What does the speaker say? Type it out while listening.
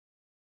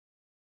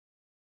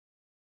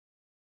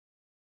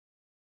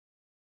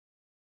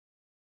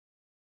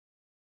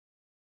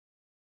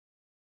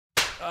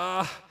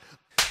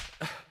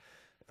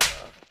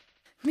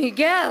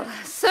Miguel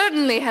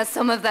certainly has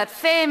some of that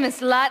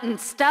famous Latin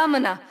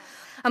stamina.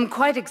 I'm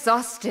quite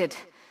exhausted.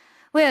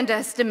 We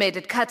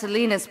underestimated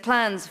Catalina's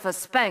plans for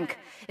Spank.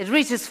 It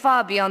reaches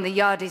far beyond the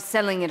yardies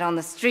selling it on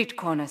the street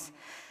corners.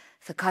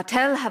 The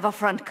cartel have a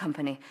front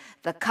company,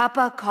 the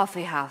Kappa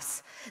Coffee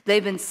House.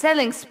 They've been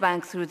selling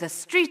Spank through the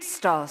street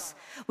stalls.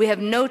 We have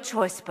no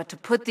choice but to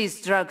put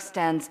these drug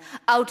stands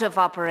out of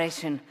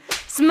operation.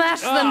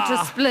 Smash them to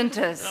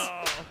splinters!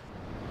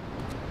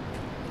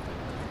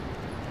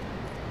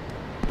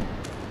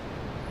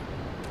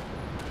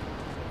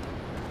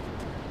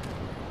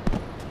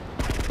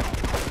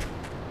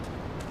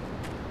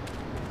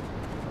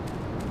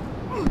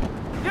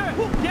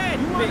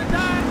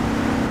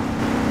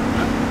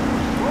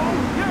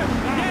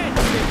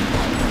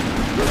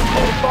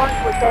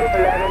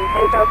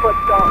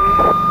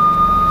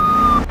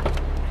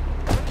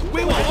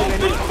 We will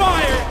open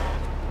fire!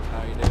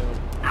 How you doing?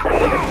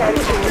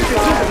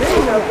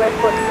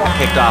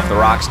 Kicked off the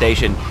rock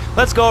station.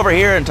 Let's go over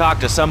here and talk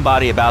to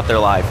somebody about their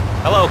life.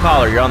 Hello,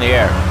 caller, you're on the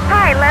air.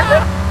 Hi,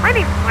 Leslie. My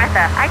name's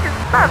Martha. I just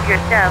love your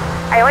show.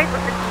 I always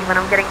listen to you when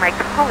I'm getting my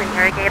colon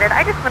irrigated.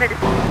 I just wanted to...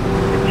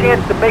 The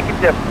chance to make a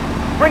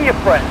difference. Bring your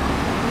friends.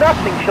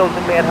 Nothing shows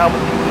a man how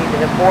much you mean to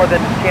him more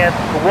than the chance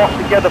to walk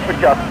together for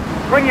justice.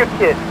 Bring your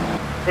kids.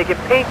 They can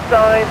paint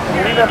signs,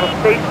 and we have a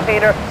face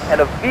painter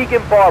and a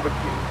vegan barbecue.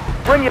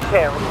 Bring your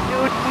parents,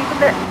 dude. Even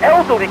the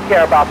elderly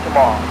care about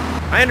tomorrow.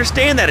 I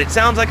understand that. It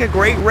sounds like a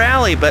great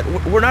rally, but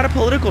we're not a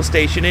political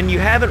station, and you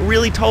haven't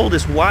really told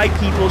us why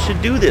people should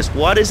do this.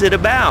 What is it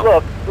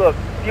about? Look.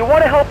 Do you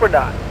want to help or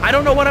not? I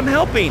don't know what I'm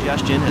helping.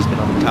 Justin has been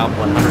on the top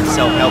 100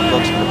 self-help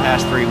books for the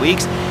past 3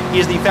 weeks. He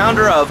is the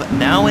founder of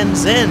Now and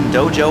Zen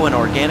Dojo and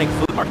Organic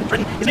Food Market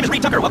Trading. His name is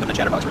Reed Tucker. Welcome to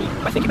Chatterbox, Reed.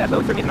 I think about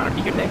both for me. It's an honor to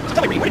be here today. So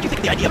tell me, Reed, what did you think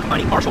of the idea of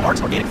combining martial arts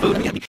and organic food?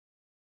 I mean,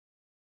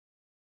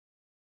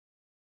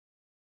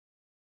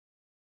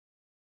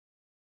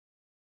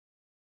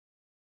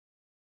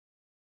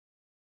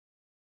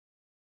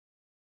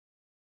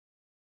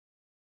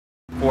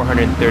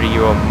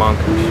 "430-year-old monk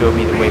who showed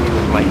me the way to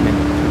enlightenment."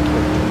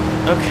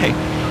 Okay.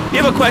 If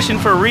you have a question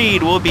for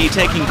Reed, we'll be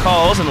taking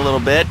calls in a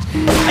little bit.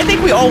 I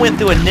think we all went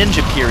through a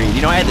ninja period.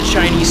 You know, I had the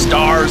Chinese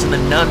stars and the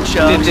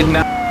nunchucks. Did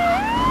not.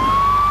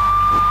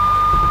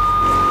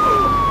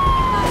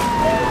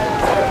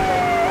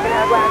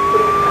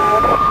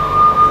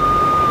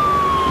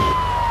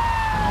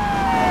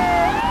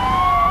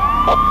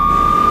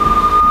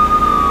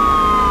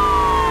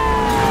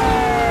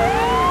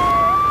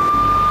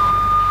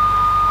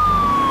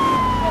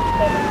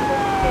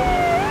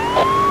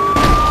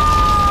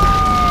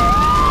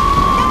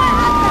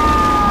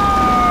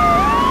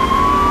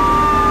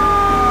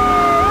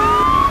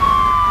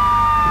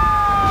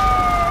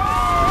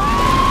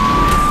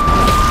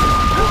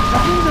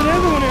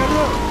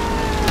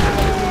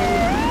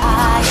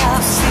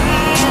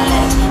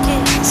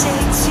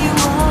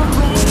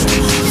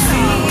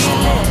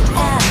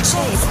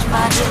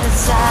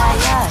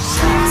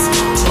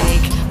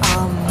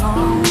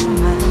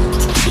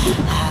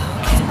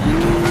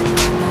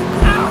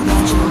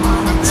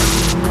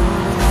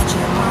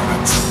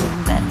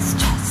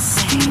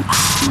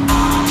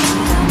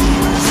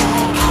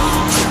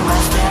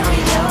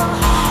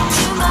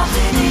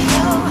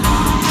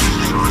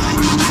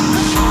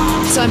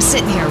 So I'm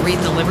sitting here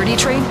reading the Liberty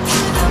Tree.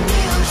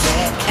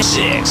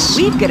 6.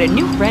 We've got a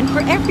new friend for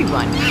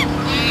everyone.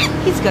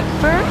 He's got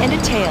fur and a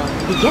tail.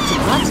 He gets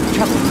in lots of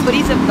trouble, but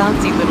he's a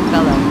bouncy little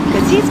fellow,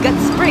 because he's got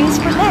springs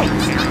for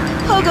legs.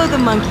 Pogo the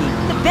Monkey,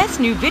 the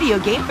best new video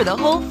game for the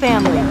whole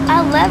family.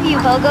 I love you,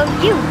 Pogo.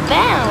 You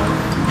bound.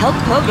 Help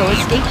Pogo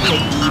escape from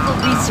an evil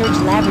research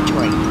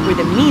laboratory where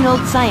the mean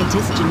old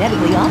scientist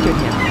genetically altered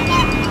him.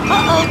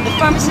 Uh-oh, the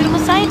pharmaceutical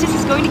scientist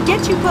is going to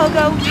get you,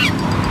 Pogo.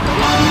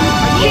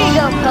 Here you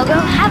go,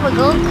 Pogo. Have a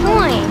gold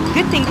coin.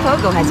 Good thing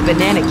Pogo has a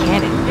banana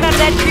cannon. About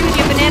that tree with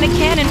your banana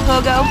cannon,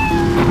 Pogo.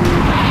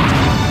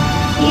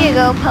 Here you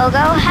go,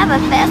 Pogo. Have a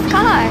fast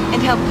car.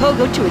 And help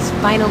Pogo to his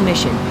final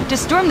mission, to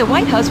storm the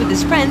White House with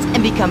his friends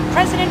and become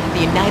President of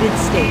the United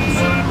States.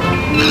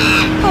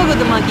 Pogo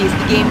the Monkey is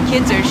the game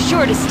kids are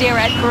sure to stare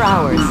at for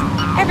hours.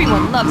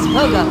 Everyone loves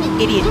Pogo.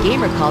 Idiot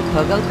Gamer called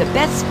Pogo the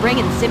best spring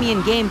and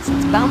simian game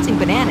since bouncing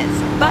bananas.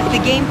 Buy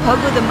the game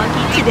Pogo the Monkey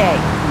today.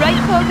 Right,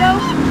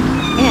 Pogo?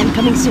 And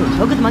coming soon,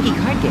 Pogo the Monkey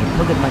card game,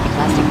 Pogo the Monkey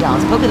plastic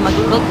dolls, Pogo the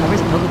Monkey quilt covers,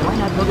 and Pogo the Why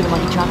Not Pogo the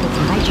Monkey chocolates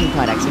and hygiene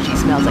products so she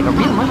smells like a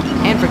real monkey.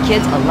 And for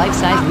kids, a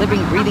life-size,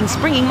 living, breathing,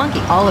 springing monkey.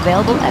 All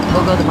available at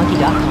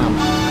PogoTheMonkey.com.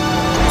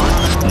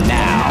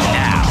 Now,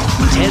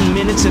 10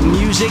 minutes of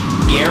music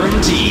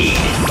guaranteed.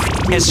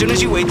 As soon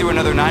as you wait through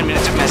another 9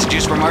 minutes of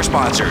messages from our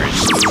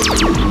sponsors.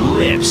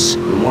 Lips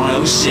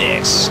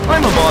 106.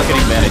 I'm a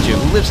marketing manager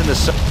who lives in the